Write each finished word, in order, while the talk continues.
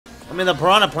I mean, the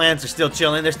piranha plants are still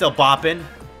chilling. They're still bopping.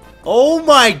 Oh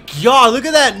my god, look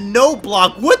at that note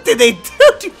block. What did they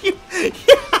do to you?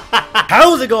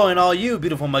 How's it going, all you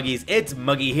beautiful muggies? It's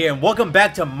Muggy here, and welcome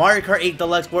back to Mario Kart 8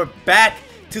 Deluxe. We're back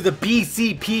to the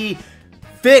BCP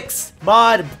fix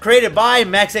mod created by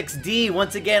MaxXD.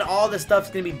 Once again, all the stuff's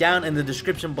gonna be down in the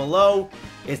description below.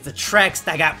 It's the tracks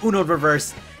that got Uno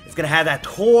reverse. It's gonna have that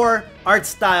tour art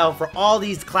style for all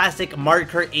these classic Mario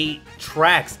Kart 8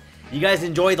 tracks. You guys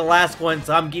enjoyed the last one,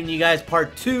 so I'm giving you guys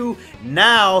part 2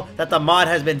 now that the mod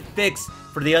has been fixed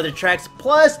for the other tracks.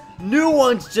 Plus, new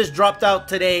ones just dropped out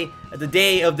today at the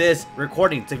day of this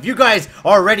recording. So if you guys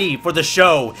are ready for the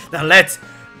show, then let's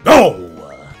go!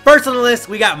 First on the list,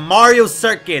 we got Mario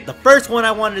Circuit. The first one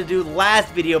I wanted to do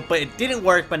last video, but it didn't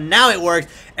work, but now it works.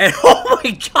 And oh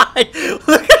my god,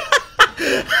 look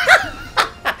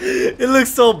it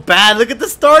looks so bad. Look at the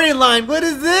starting line. What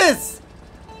is this?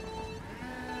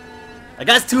 I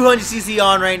got 200cc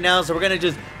on right now, so we're gonna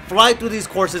just fly through these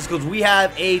courses because we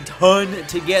have a ton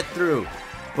to get through.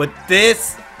 But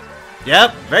this,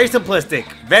 yep, very simplistic,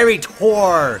 very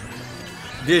tour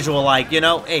visual like, you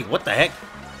know. Hey, what the heck?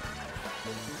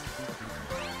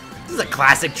 This is a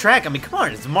classic track. I mean, come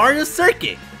on, it's Mario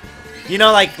Circuit. You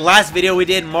know, like last video we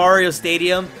did Mario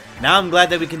Stadium. Now I'm glad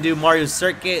that we can do Mario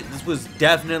Circuit. This was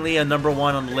definitely a #1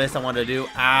 on the list I wanted to do.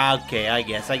 Okay, I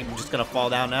guess I'm just gonna fall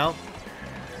down now.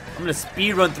 I'm gonna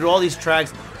speed run through all these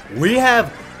tracks. We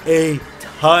have a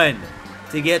ton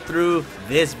to get through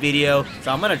this video,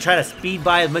 so I'm gonna try to speed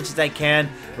by as much as I can.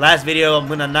 Last video I'm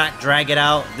gonna not drag it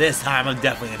out. This time I'm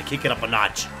definitely gonna kick it up a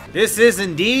notch. This is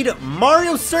indeed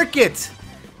Mario Circuit,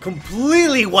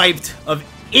 completely wiped of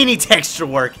any texture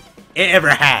work it ever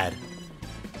had.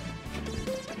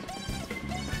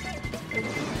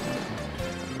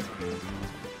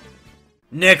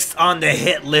 Next on the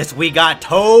hit list, we got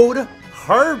Toad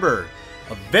Harbor,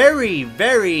 a very,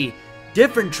 very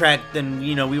different track than,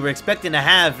 you know, we were expecting to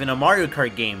have in a Mario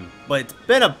Kart game, but it's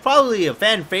been probably a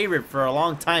fan favorite for a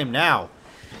long time now.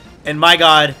 And my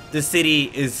god, the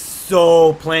city is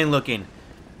so plain looking.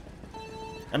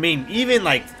 I mean, even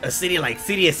like a city like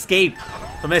City Escape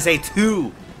from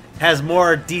SA2 has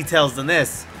more details than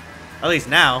this, at least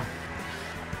now.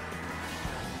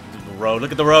 Road.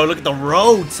 Look at the road. Look at the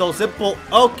road. So simple.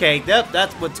 Okay, yep,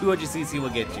 that's what 200cc will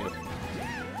get you.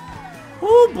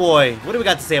 Oh boy, what do we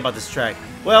got to say about this track?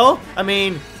 Well, I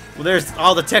mean, there's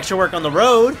all the texture work on the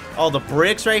road, all the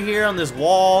bricks right here on this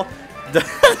wall, the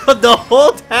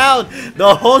whole town,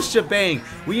 the whole shebang.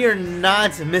 We are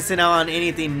not missing out on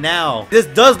anything now. This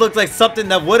does look like something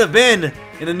that would have been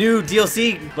in the new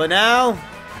DLC, but now,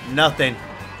 nothing.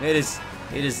 It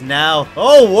is now.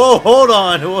 Oh, whoa, hold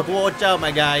on. Watch out,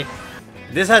 my guy.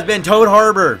 This has been Toad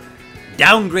Harbor,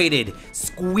 downgraded,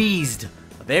 squeezed,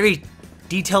 a very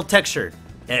detailed texture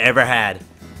it ever had.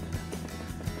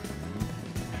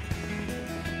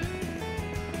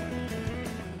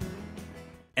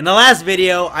 In the last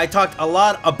video, I talked a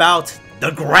lot about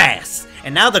the grass,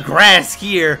 and now the grass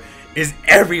here is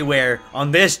everywhere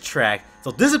on this track.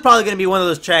 So this is probably going to be one of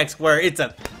those tracks where it's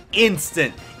an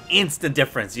instant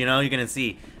difference, you know, you're going to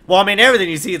see. Well, I mean, everything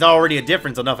you see is already a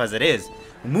difference enough as it is.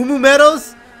 Moo Moo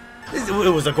Meadows,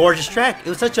 it was a gorgeous track. It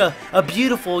was such a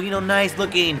beautiful, you know, nice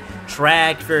looking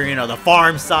track for, you know, the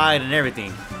farm side and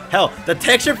everything. Hell, the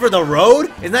texture for the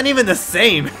road is not even the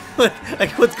same.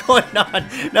 Like, what's going on?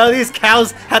 Now these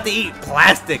cows have to eat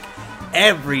plastic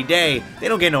every day. They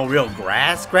don't get no real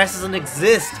grass. Grass doesn't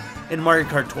exist in Mario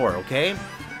Kart Tour, okay?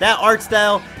 That art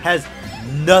style has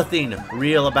nothing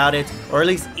real about it, or at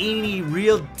least any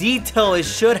real detail it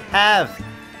should have.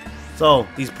 So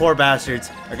these poor bastards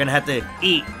are gonna have to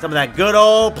eat some of that good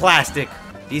old plastic.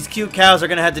 These cute cows are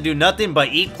gonna have to do nothing but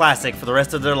eat plastic for the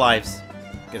rest of their lives,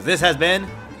 because this has been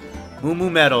Moo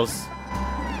Moo Meadows.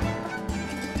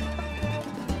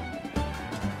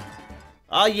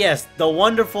 Ah yes, the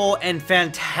wonderful and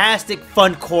fantastic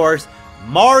fun course,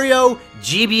 Mario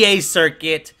GBA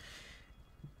Circuit,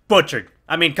 butchered.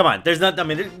 I mean, come on, there's not, I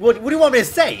mean, what do you want me to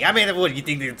say? I mean, what, do you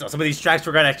think some of these tracks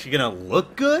were actually gonna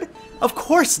look good? Of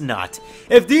course not.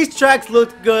 If these tracks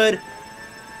looked good,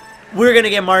 we're gonna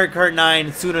get Mario Kart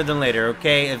 9 sooner than later,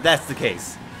 okay? If that's the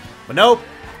case. But nope,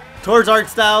 Tour's art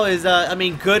style is, I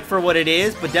mean, good for what it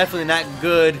is, but definitely not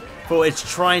good for what it's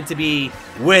trying to be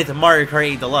with Mario Kart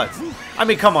 8 Deluxe. I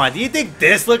mean, come on, do you think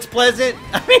this looks pleasant?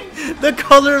 I mean, the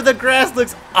color of the grass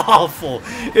looks awful.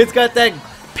 It's got that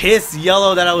piss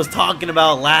yellow that I was talking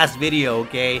about last video,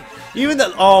 okay? Even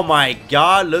the, oh my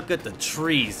god, look at the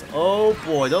trees. Oh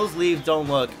boy, those leaves don't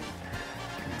look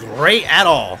great at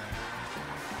all.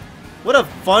 What a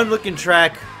fun looking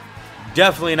track.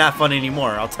 Definitely not fun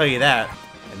anymore, I'll tell you that.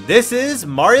 And this is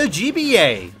Mario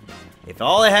GBA. If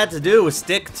all I had to do was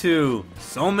stick to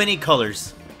so many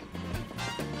colors.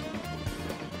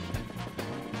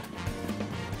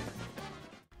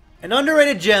 An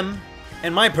underrated gem,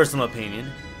 in my personal opinion,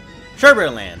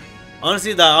 Sherbet Land.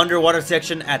 Honestly, the underwater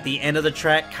section at the end of the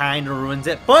track kind of ruins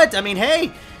it. But, I mean,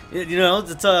 hey, you know,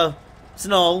 it's a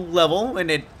snow level, and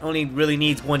it only really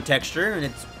needs one texture, and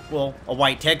it's, well, a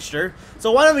white texture.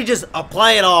 So why don't we just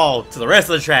apply it all to the rest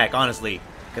of the track, honestly?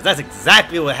 Because that's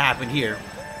exactly what happened here.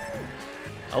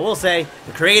 I will say,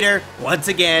 the creator, once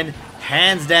again,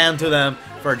 hands down to them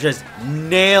for just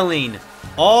nailing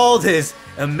all this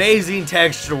amazing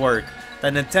texture work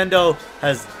that Nintendo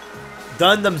has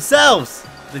done themselves.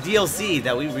 The DLC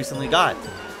that we recently got.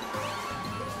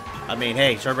 I mean,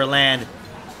 hey, Sherbet Land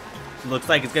looks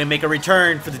like it's gonna make a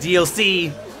return for the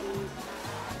DLC.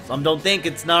 Some don't think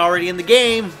it's not already in the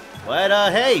game, but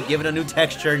hey, give it a new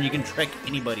texture and you can trick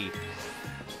anybody.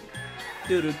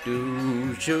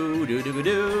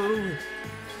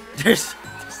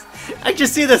 I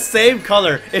just see the same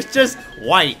color. It's just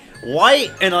white. White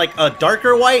and like a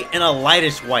darker white and a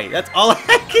lightish white. That's all I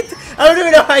don't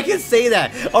even know how I can say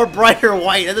that. Or brighter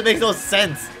white. That doesn't make no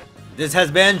sense. This has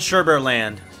been Sherbet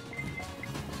Land.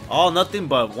 All nothing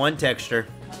but one texture.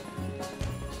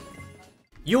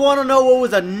 You want to know what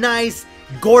was a nice,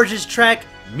 gorgeous track?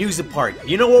 Music Park.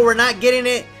 You know what? We're not getting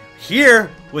it here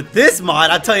with this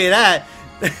mod. I'll tell you that.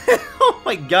 Oh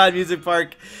my god, Music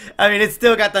Park. I mean, it's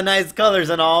still got the nice colors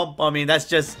and all. I mean, that's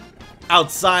just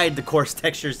outside the coarse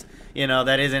textures, you know,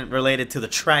 that isn't related to the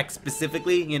track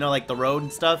specifically, you know, like the road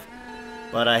and stuff.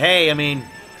 But hey, I mean,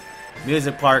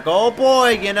 Music Park, oh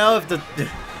boy, you know,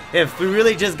 if we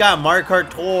really just got Mario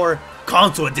Kart Tour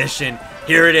Console Edition,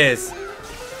 here it is.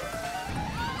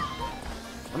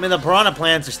 I mean, the piranha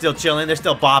plants are still chilling, they're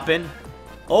still bopping.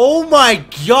 Oh my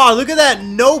god, look at that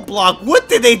note block. What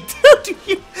did they do to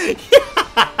you?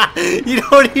 You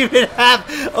don't even have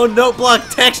a note block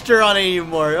texture on it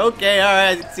anymore. Okay,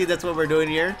 alright, see, that's what we're doing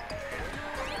here.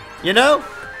 You know,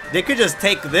 they could just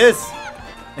take this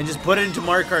and just put it into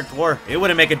Mario Kart Tour. It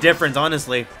wouldn't make a difference,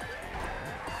 honestly.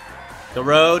 The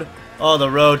road. Oh, the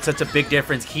road, such a big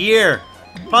difference. Here,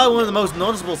 probably one of the most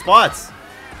noticeable spots.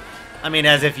 I mean,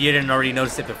 as if you didn't already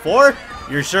notice it before,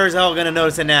 you're sure as hell gonna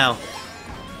notice it now.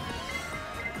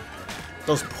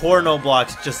 Those poor note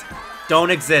blocks just don't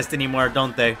exist anymore,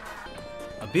 don't they?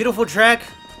 A beautiful track,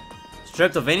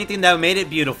 stripped of anything that made it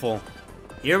beautiful.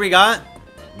 Here we got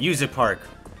Music Park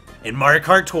in Mario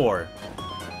Kart Tour.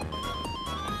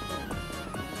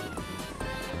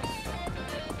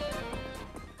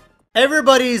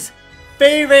 Everybody's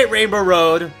favorite Rainbow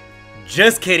Road.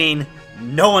 Just kidding.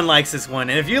 No one likes this one.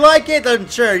 And if you like it, then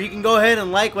sure, you can go ahead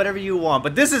and like whatever you want.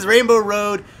 But this is Rainbow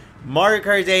Road, Mario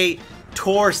Kart 8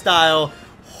 Tour style.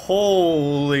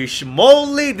 Holy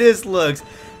schmoly, this looks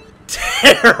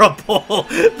terrible.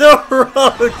 The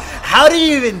road. How do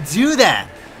you even do that?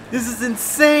 This is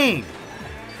insane.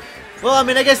 Well, I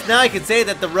mean, I guess now I could say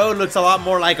that the road looks a lot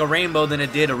more like a rainbow than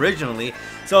it did originally.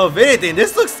 So if anything,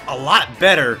 this looks a lot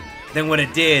better than what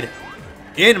it did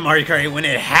in Mario Kart 8 when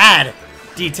it had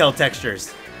detailed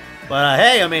textures. But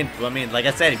hey, I mean, like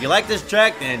I said, if you like this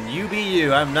track, then you be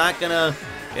you. I'm not gonna,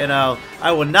 you know,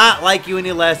 I will not like you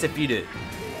any less if you did.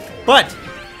 But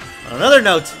on another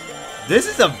note, this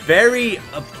is a very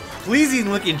pleasing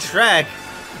looking track.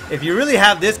 If you really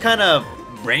have this kind of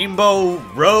rainbow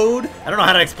road, I don't know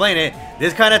how to explain it,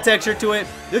 this kind of texture to it,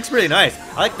 looks really nice.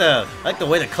 I like the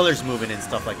way the colors moving and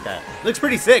stuff like that. Looks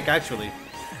pretty sick, actually.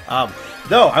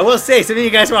 Though I will say, some of you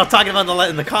guys were all talking about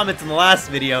in the comments in the last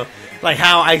video, like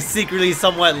how I secretly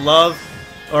somewhat love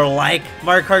or like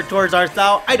Mario Kart Tour's art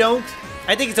style. I don't.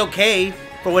 I think it's okay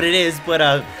for what it is, but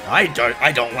I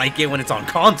don't like it when it's on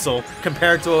console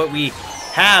compared to what we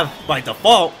have by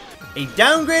default. A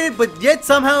downgraded, but yet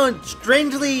somehow,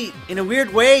 strangely, in a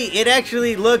weird way, it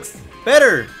actually looks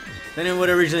better than it would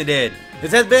originally did.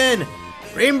 This has been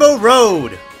Rainbow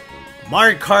Road,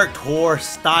 Mario Kart Tour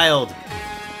styled.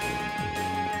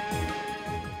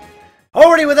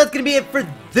 Alrighty, well that's gonna be it for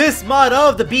this mod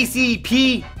of the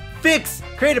BCP fix,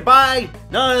 created by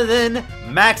none other than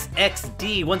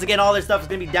MaxXD. Once again, all their stuff is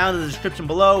going to be down in the description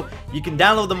below. You can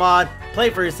download the mod, play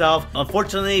for yourself.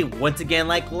 Unfortunately, once again,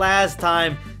 like last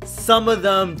time, some of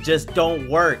them just don't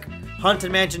work.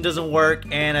 Haunted Mansion doesn't work,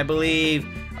 and I believe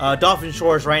Dolphin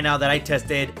Shores right now that I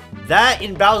tested, that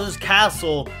in Bowser's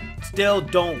Castle still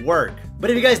don't work.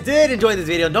 But if you guys did enjoy this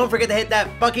video, don't forget to hit that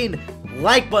fucking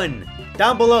like button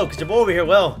down below, because your boy over here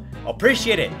will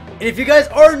appreciate it. And if you guys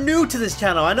are new to this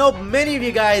channel, I know many of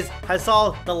you guys have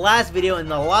saw the last video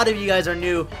and a lot of you guys are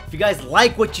new. If you guys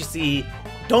like what you see,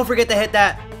 don't forget to hit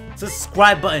that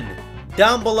subscribe button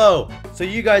down below so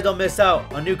you guys don't miss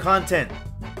out on new content.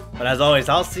 But as always,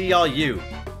 I'll see all you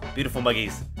beautiful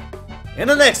Muggies in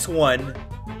the next one.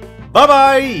 Bye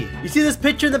bye! You see this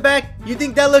picture in the back? You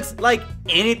think that looks like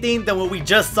anything than what we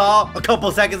just saw a couple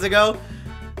seconds ago?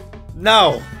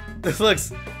 No, this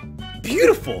looks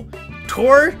beautiful.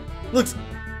 Tor looks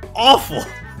awful.